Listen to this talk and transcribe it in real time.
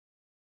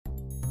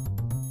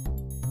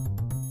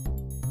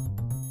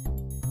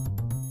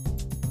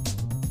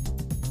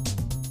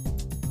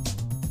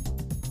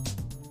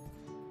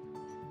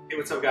Hey,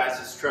 what's up guys?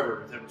 This is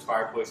Trevor with Ember's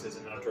Fireplaces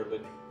and Outdoor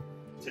Living.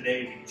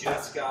 Today we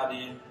just got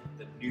in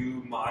the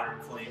new Modern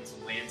Flames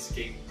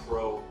Landscape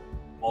Pro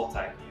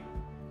multi-view.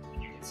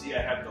 And you can see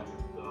I have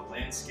the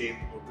Landscape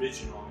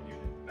original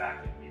unit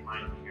back in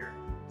behind me here.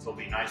 So it'll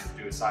be nice to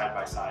do a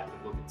side-by-side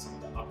to look at some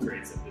of the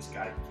upgrades that this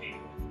guy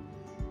came with.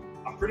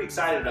 I'm pretty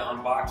excited to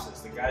unbox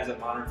this. The guys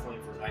at Modern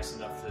Flames were nice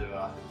enough to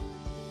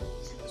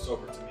shoot this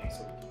over to me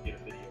so we can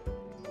get a video.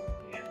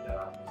 And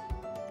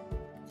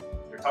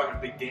they're talking a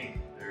big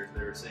game.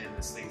 They're saying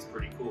this thing's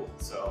pretty cool,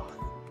 so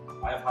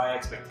I have high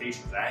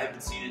expectations. I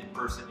haven't seen it in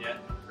person yet.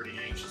 I'm pretty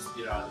anxious to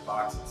get out of the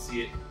box and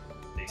see it.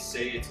 They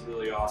say it's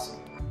really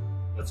awesome.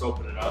 Let's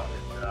open it up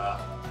and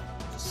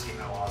just see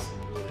how awesome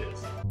it really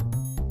is.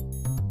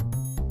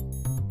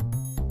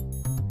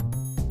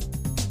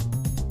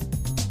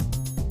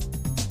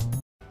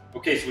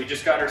 Okay, so we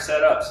just got her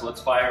set up, so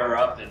let's fire her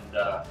up and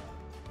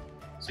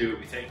see what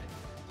we think.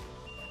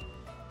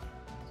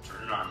 Let's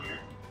turn it on here.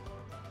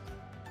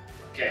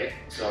 Okay,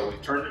 so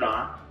we've turned it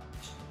on.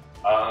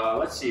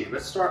 Let's see,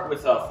 let's start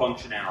with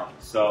functionality.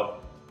 So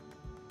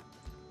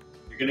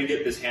you're gonna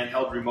get this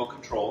handheld remote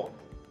control.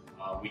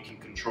 We can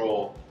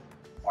control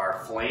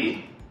our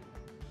flame,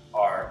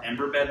 our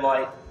ember bed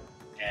light,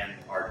 and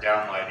our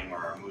down lighting or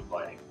our mood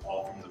lighting,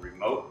 all from the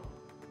remote.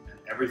 And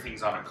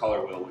everything's on a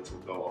color wheel, which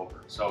we'll go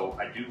over. So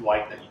I do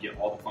like that you get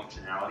all the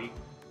functionality.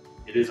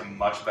 It is a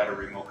much better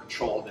remote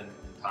control than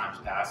in times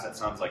past. That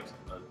sounds like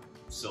a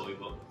silly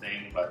little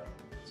thing, but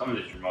some of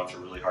these remotes are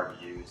really hard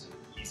to use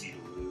and easy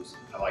to lose.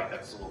 I like that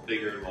it's a little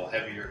bigger, a little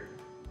heavier,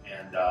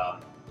 and a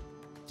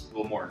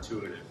little more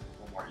intuitive,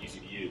 a little more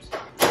easy to use.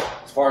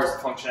 As far as the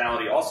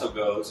functionality also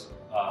goes,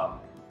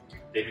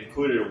 they've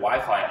included a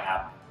Wi-Fi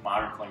app.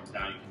 Modern Flames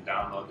now, you can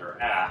download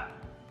their app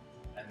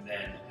and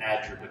then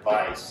add your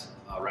device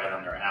right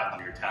on their app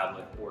on your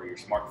tablet or your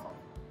smartphone,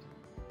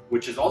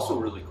 which is also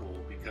really cool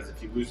because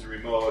if you lose the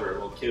remote or a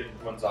little kid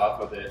runs off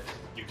with it,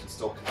 you can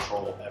still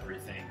control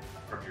everything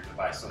from your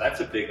device. So that's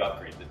a big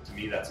upgrade. To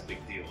me, that's a big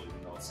deal,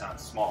 even though it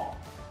sounds small.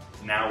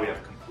 So now we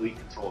have complete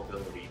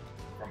controllability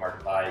from our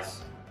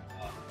device.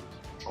 We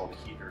can control the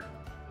heater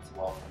as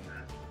well from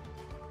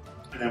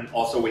that. And then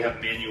also we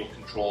have manual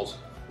controls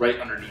right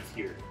underneath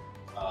here.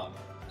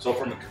 So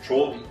from a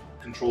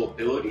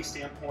controllability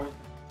standpoint,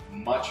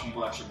 much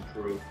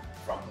improved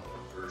from the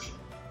old version.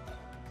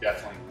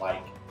 Definitely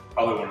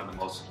probably one of the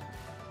most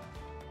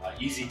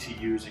easy to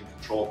use and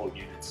controllable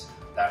units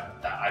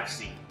that I've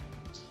seen.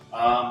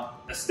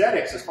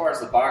 Aesthetics, as far as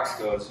the box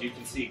goes, you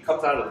can see it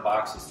comes out of the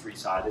box as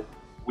three-sided.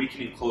 We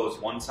can enclose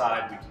one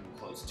side, we can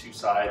enclose two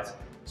sides.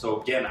 So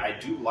again, I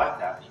do like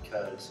that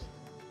because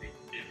it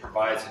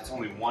provides, it's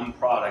only one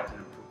product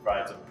and it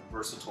provides a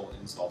versatile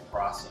install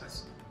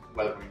process,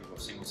 whether we go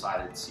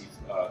single-sided,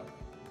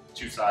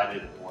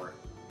 two-sided, or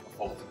a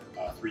full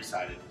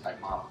three-sided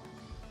type model.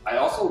 I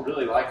also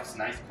really like its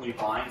nice clean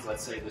lines.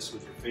 Let's say this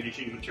was your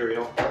finishing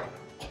material.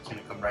 It's going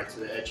to come right to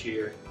the edge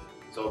here.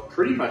 So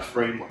pretty much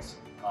frameless,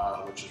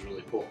 which is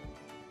really cool.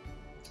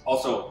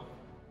 Also,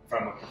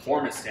 from a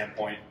performance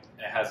standpoint,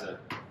 it has an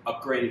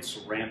upgraded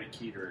ceramic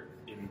heater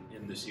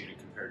in this unit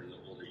compared to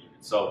the older unit.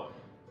 So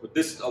what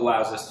this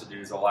allows us to do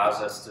is allows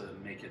us to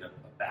make it a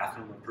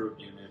bathroom-approved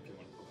unit if you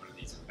want to put one of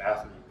these in the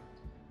bathroom.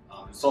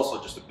 It's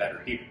also just a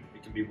better heater.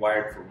 It can be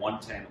wired for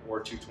 110 or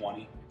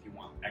 220 if you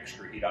want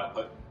extra heat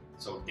output.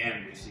 So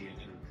again, we see an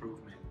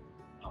improvement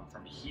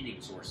from a heating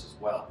source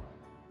as well.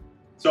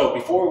 So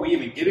before we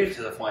even get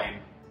into the flame,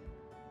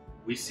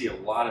 we see a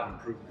lot of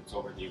improvements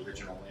over the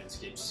original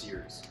Landscape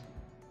series.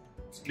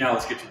 Now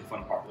let's get to the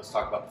fun part. Let's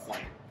talk about the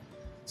flame.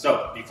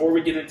 So before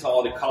we get into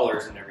all the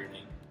colors and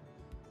everything,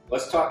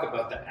 let's talk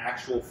about the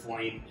actual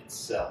flame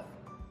itself.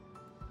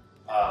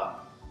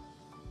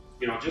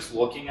 Just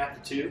looking at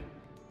the two,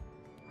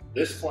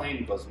 this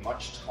flame was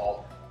much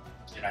taller.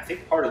 And I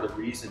think part of the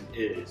reason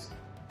is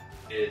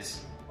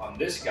on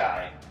this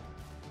guy,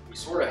 we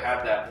sort of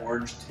have that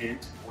orange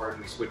tint, or when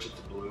we switch it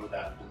to blue,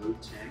 that blue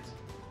tint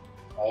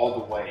all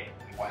the way.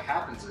 And what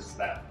happens is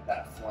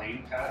that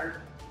flame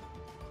pattern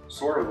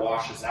sort of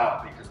washes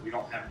out because we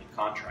don't have any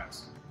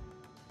contrast.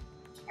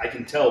 I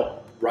can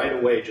tell right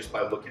away just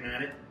by looking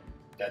at it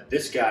that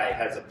this guy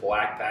has a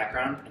black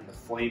background and the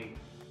flame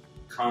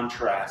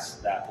contrasts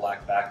that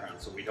black background,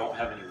 so we don't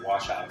have any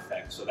washout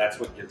effect. So that's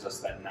what gives us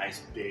that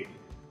nice big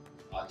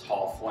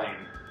tall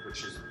flame,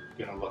 which is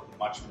going to look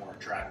much more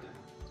attractive,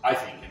 I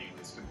think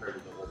anyways, compared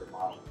to the older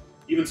model.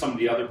 Even some of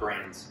the other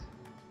brands,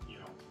 you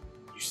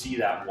see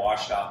that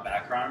washed out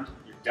background.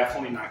 You're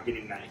definitely not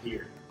getting that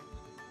here.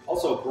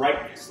 Also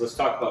brightness, let's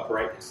talk about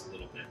brightness a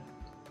little bit.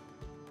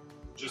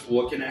 Just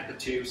looking at the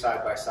two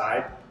side by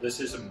side, this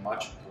is a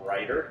much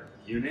brighter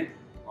unit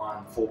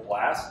on full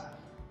blast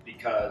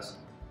because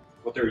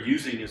what they're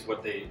using is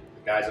what the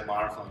guys at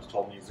Modern Flames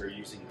told me is they're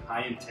using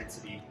high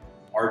intensity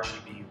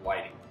RGB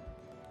lighting.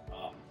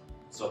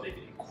 So they've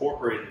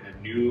incorporated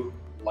a new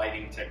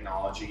lighting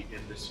technology in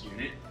this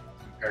unit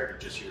compared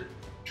to just your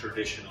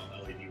traditional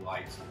LED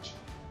lights, which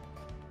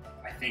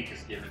I think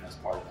is giving us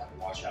part of that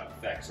washout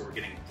effect. So we're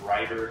getting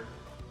brighter,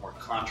 more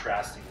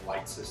contrasting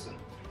light system.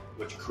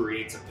 which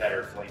creates a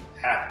better flame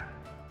pattern.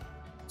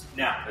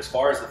 Now, as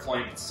far as the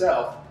flame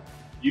itself,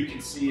 you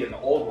can see in the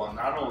old one,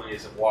 not only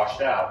is it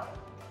washed out,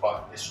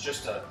 but it's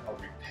just a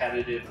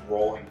repetitive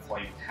rolling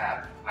flame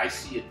pattern. I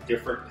see a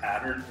different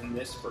pattern in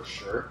this for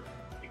sure.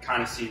 It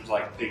kind of seems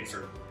like things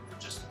are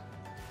just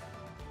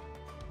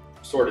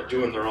sort of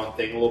doing their own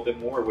thing a little bit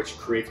more, which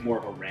creates more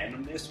of a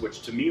randomness,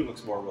 which to me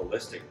looks more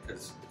realistic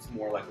because it's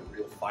more like a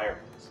real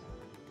fireplace.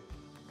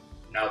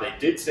 Now, they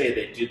did say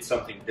they did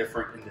something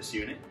different in this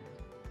unit.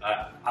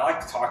 I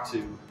like to talk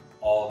to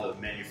all the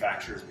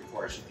manufacturers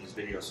before I shoot these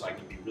videos so I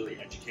can be really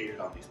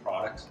educated on these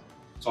products.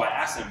 So I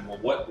asked them,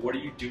 well, what are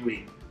you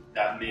doing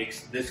that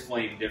makes this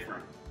flame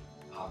different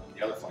than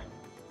the other flame?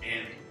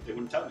 And they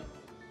wouldn't tell me.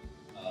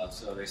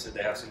 So they said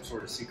they have some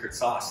sort of secret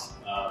sauce.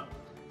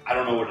 I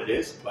don't know what it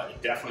is, but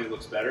it definitely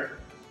looks better.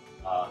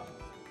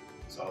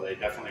 So they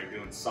definitely are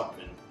doing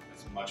something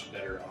that's much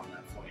better on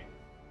that flame.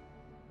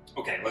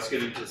 Okay, let's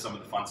get into some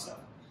of the fun stuff.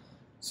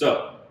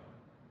 So,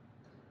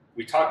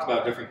 we talked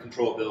about different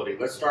controllability.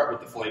 Let's start with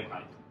the flame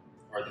height,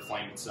 or the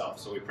flame itself.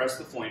 So we press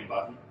the flame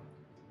button,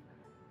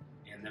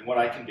 and then what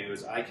I can do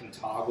is I can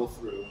toggle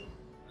through,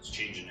 it's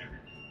changing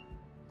everything.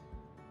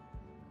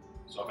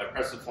 So if I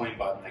press the flame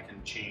button, I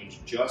can change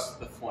just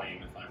the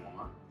flame if I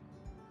want.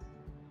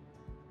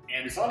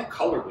 And it's on a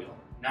color wheel.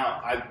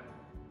 Now,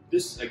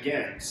 this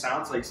again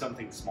sounds like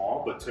something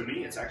small, but to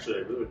me it's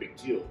actually a really big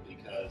deal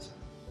because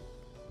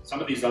some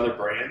of these other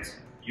brands,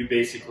 you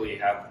basically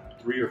have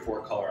 3 or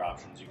 4 color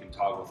options. You can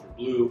toggle through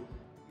blue, you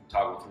can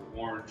toggle through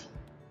orange,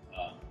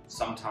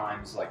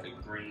 sometimes like a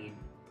green,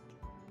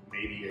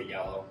 maybe a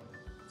yellow.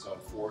 So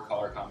 4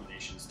 color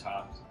combinations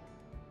tops.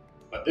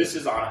 But this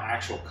is on an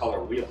actual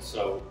color wheel,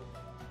 so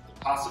the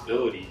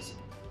possibilities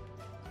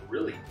are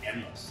really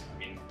endless. I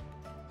mean,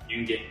 you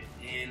can get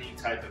any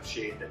type of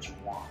shade that you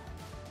want,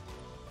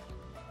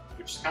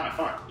 which is kind of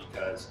fun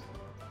because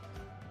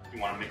if you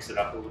want to mix it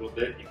up a little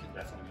bit, you can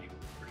definitely make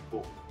it pretty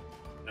cool.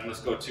 Then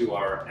let's go to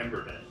our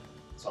ember bed.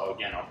 So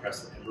again, I'll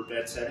press the ember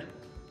bed setting.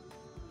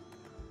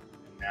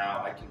 And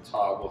now I can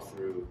toggle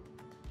through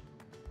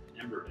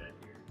ember bed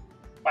here.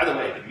 By the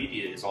way, the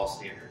media is all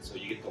standard. So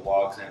you get the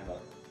logs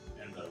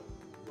and the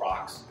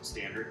rocks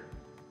standard.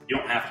 You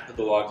don't have to put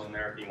the logs in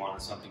there if you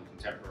wanted something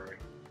contemporary.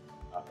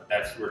 But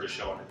we're just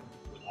showing it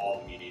with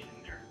all the media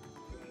in there.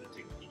 If you want to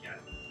take a peek at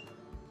it.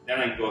 Then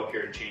I can go up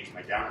here and change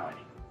my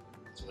downlighting.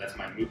 So that's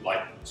my mood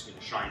light. It's going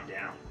to shine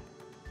down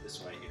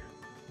this way here.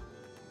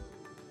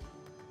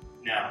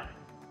 Now,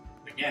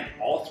 again,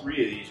 all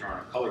 3 of these are on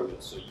a color wheel,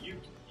 so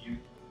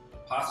the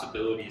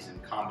possibilities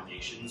and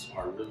combinations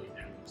are really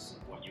endless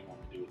of what you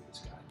want to do with this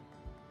guy.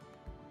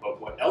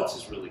 But what else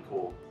is really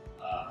cool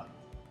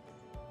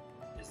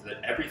is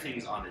that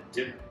everything's on a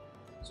dimmer.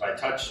 So I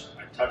touch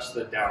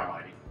the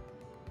downlighting,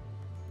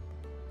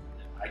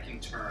 and I can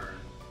turn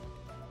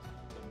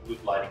the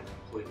mood lighting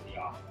completely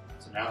off.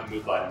 So now the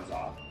mood lighting's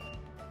off.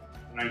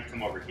 And I can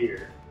come over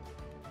here,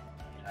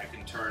 and I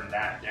can turn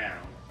that down.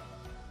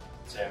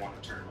 Say I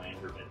want to turn my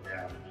ember bit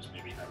down and just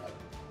maybe have like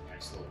a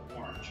nice little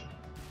orange.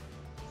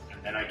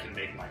 And then I can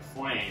make my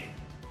flame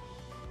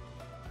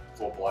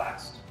full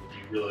blast if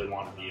you really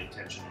want to be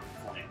attention on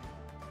the flame.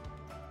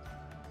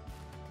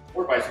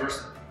 Or vice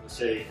versa. Let's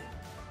say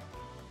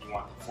you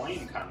want the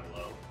flame kind of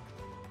low.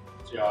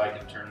 See how I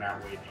can turn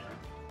that way down.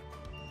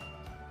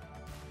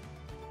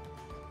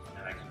 And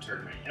then I can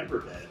turn my ember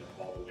bed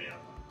all the way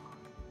up.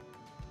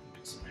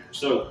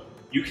 So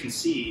you can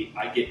see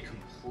I get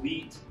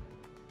complete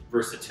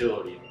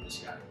versatility on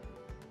this guy.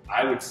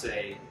 I would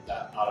say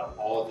that out of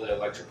all of the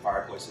electric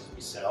fireplaces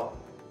we sell,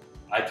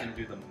 I can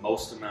do the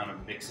most amount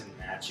of mix and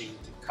matching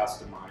to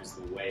customize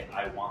the way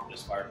I want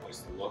this fireplace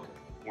to look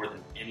more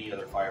than any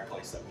other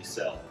fireplace that we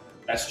sell.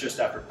 That's just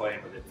after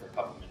playing with it for a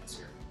couple minutes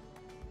here.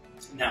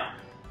 Now,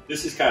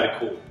 this is kind of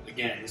cool.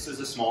 Again, this is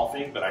a small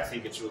thing, but I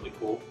think it's really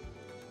cool.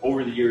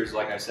 Over the years,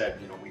 like I said,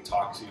 we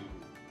talk to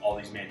all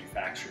these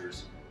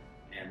manufacturers,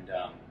 and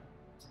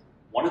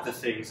one of the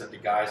things that the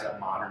guys at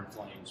Modern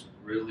Flames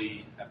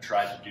really have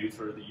tried to do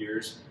through the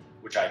years,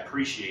 which I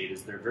appreciate,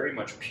 is they're very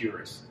much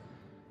purist.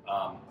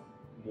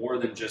 More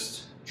than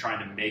just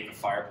trying to make a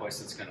fireplace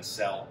that's going to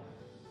sell.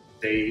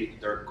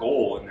 Their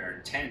goal and their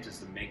intent is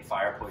to make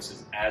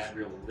fireplaces as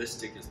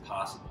realistic as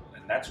possible,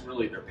 and that's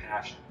really their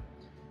passion.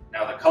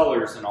 Now, the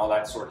colors and all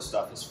that sort of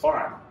stuff is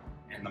fun,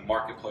 and the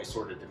marketplace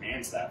sort of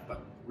demands that,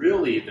 but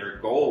really their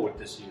goal with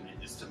this unit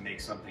is to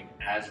make something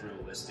as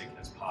realistic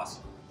as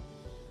possible.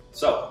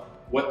 So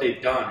what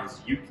they've done is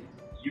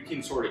you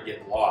can sort of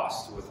get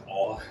lost with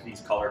all of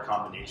these color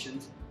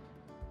combinations,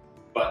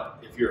 but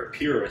if you're a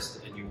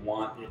purist and you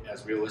want it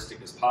as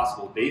realistic as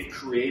possible, they've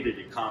created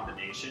a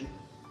combination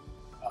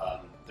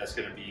that's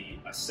going to be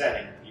a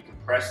setting. You can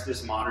press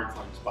this Modern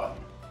Flames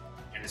button,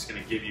 and it's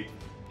going to give you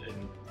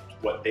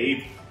what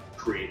they've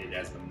created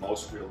as the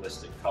most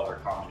realistic color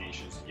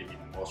combinations to give you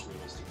the most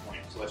realistic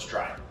flame. So let's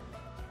try it.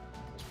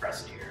 Let's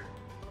press it here.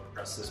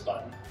 Press this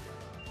button.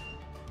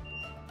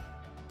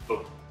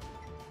 Boom.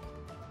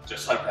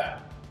 Just like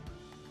that.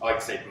 I like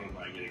to say boom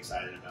when I get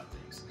excited about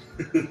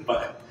things.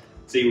 But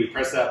see, we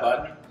press that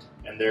button,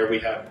 And there we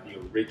have the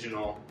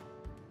original,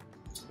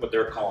 what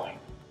they're calling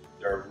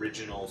their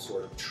original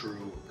sort of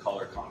true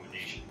color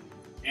combination.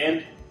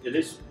 And it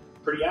is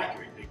pretty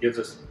accurate. It gives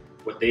us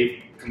what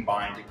they've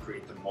combined to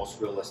create the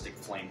most realistic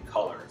flame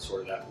color. It's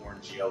sort of that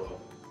orange-yellow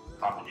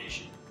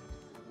combination,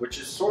 which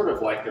is sort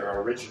of like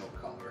their original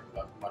color,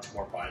 but much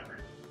more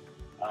vibrant.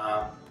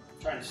 I'm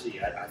trying to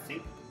see, I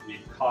think we've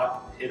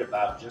hit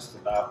about just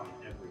about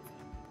everything.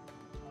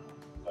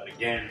 But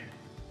again,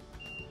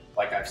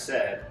 like I've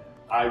said,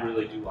 I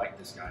really do like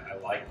this guy. I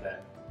like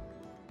that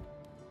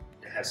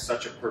it has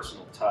such a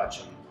personal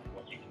touch on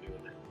what you can do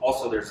with it.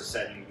 Also, there's a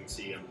setting you can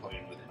see I'm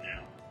playing with it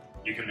now.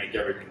 You can make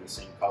everything the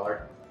same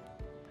color,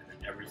 and then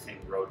everything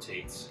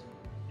rotates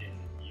in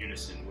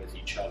unison with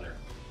each other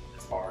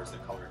as far as the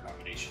color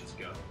combinations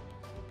go.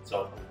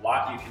 So a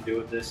lot you can do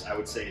with this. I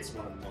would say it's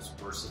one of the most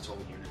versatile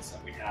units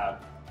that we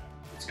have.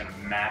 It's going to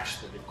match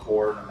the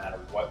decor no matter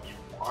what you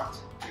want.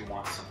 If you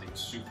want something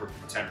super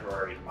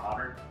contemporary and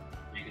modern,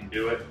 you can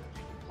do it. You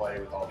can play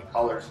with all the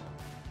colors.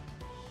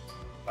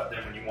 But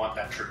then when you want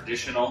that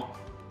traditional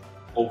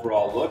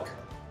overall look,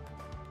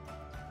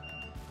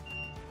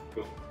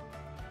 boom.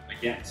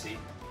 Again, see,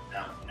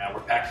 now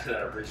we're back to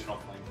that original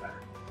flame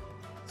pattern.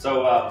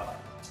 So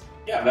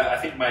yeah, I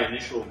think my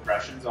initial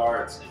impressions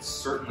are it's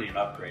certainly an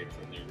upgrade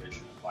from the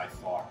original by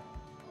far.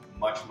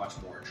 Much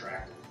more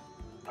attractive.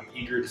 I'm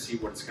eager to see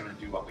what it's going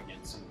to do up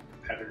against some of the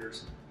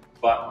competitors,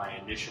 but my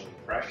initial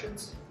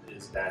impressions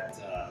is that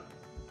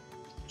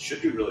it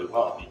should do really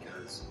well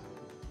because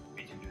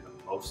we can do the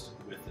most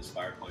with this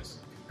fireplace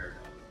compared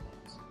to other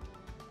ones.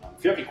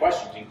 If you have any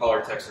questions, you can call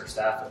or text our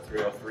staff at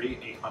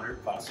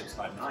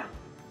 303-800-5659.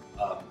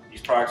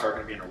 These products are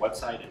going to be on our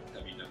website at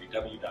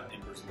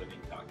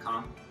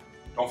www.embersliving.com.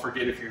 Don't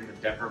forget, if you're in the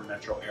Denver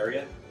metro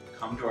area,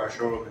 come to our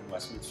showroom in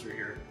Westminster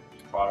here.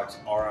 These products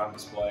are on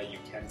display. You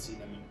can see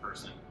them in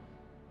person.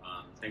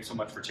 Thanks so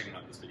much for checking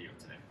out this video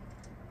today.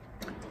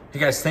 Hey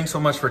guys, thanks so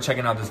much for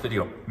checking out this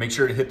video. Make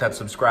sure to hit that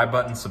subscribe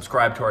button,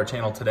 subscribe to our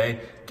channel today,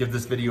 give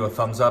this video a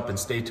thumbs up, and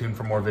stay tuned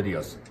for more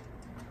videos.